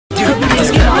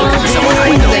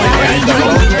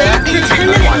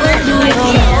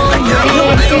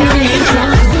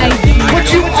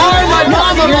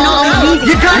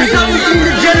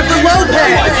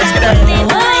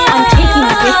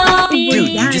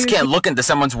just can't look into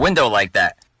someone's window like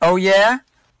that. Oh yeah?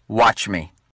 Watch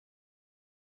me.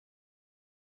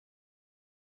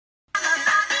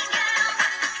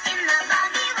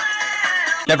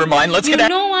 Never mind, let's get out.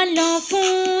 You know I love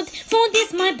food. Food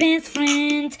is my best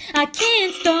friend. I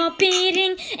can't stop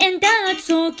eating, and that's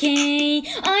okay.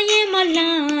 I am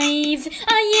alive.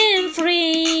 I am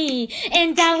free.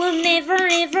 And I will never,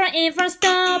 ever, ever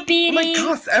stop eating. Oh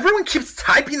my gosh, everyone keeps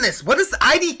typing this. What does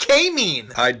IDK mean?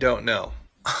 I don't know.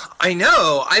 I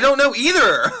know. I don't know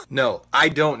either. No, I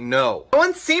don't know. No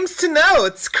one seems to know.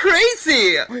 It's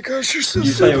crazy. Oh my gosh, you're so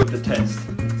You failed the test.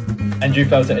 And you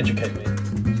failed to educate me.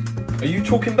 Are you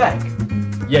talking back?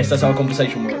 Yes, that's how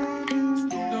conversation works.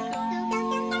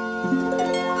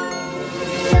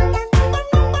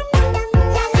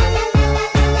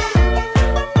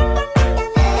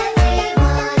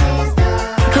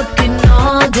 Cooking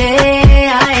all day,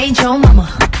 I ain't your mama.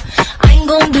 I ain't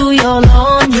gonna do your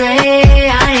laundry,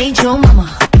 I ain't your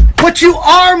mama. But you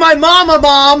are my mama,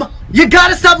 Mom! You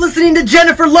gotta stop listening to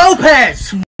Jennifer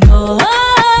Lopez!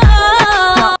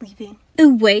 Not leaving.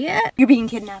 Away yet? You're being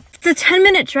kidnapped. It's a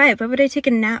 10-minute drive. Why would I take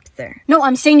a nap there? No,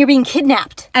 I'm saying you're being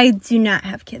kidnapped. I do not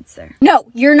have kids there. No,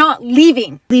 you're not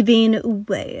leaving. Leaving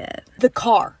away yet? The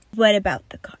car. What about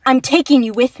the car? I'm taking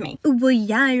you with me. Well,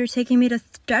 yeah, you're taking me to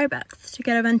Starbucks to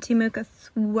get a venti mocha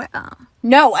swell.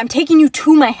 No, I'm taking you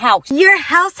to my house. Your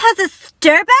house has a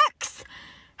Starbucks?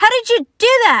 How did you do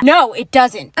that? No, it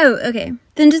doesn't. Oh, okay.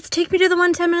 Then just take me to the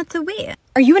one 10 minutes away.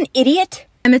 Are you an idiot?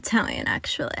 I'm Italian,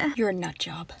 actually. You're a nut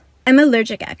job. I'm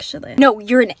allergic, actually. No,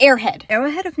 you're an airhead.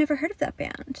 Arrowhead? I've never heard of that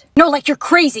band. No, like you're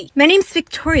crazy. My name's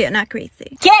Victoria, not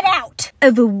Gracie. Get out!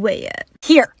 Of away yet?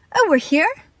 Here. Oh, we're here?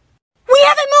 We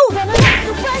haven't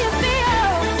moved!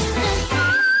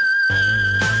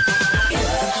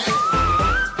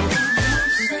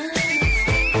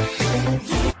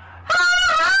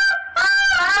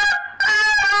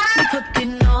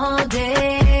 Cooking all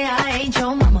day, I ain't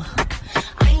your mama.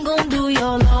 I ain't gonna do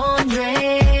your laundry,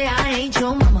 I ain't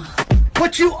your mama.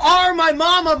 But you are my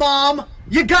mama, Mom!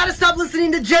 You gotta stop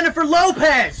listening to Jennifer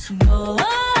Lopez!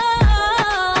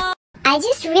 I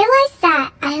just realized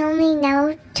that I only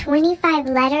know 25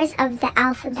 letters of the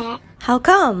alphabet. How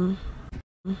come?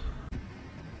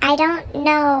 I don't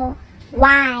know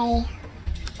why.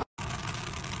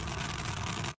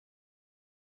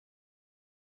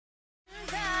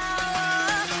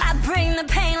 I bring the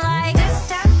pain like this,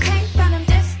 that pink venom,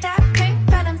 this, that pink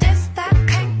venom, this, that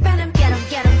pink venom. Get 'em,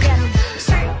 get 'em, get 'em.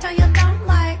 Straight till you don't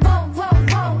like, whoa, whoa,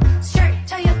 whoa. Straight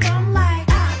till you don't like,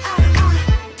 ah, ah, ah.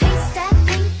 Taste that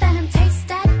pink venom, taste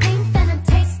that pink venom,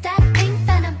 taste that pink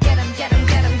venom. Get 'em, get 'em,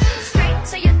 get 'em. Straight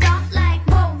till you don't like,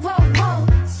 whoa, whoa, whoa.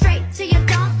 Straight till you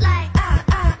don't like, ah,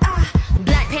 ah, ah.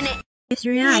 Black pin it.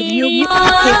 You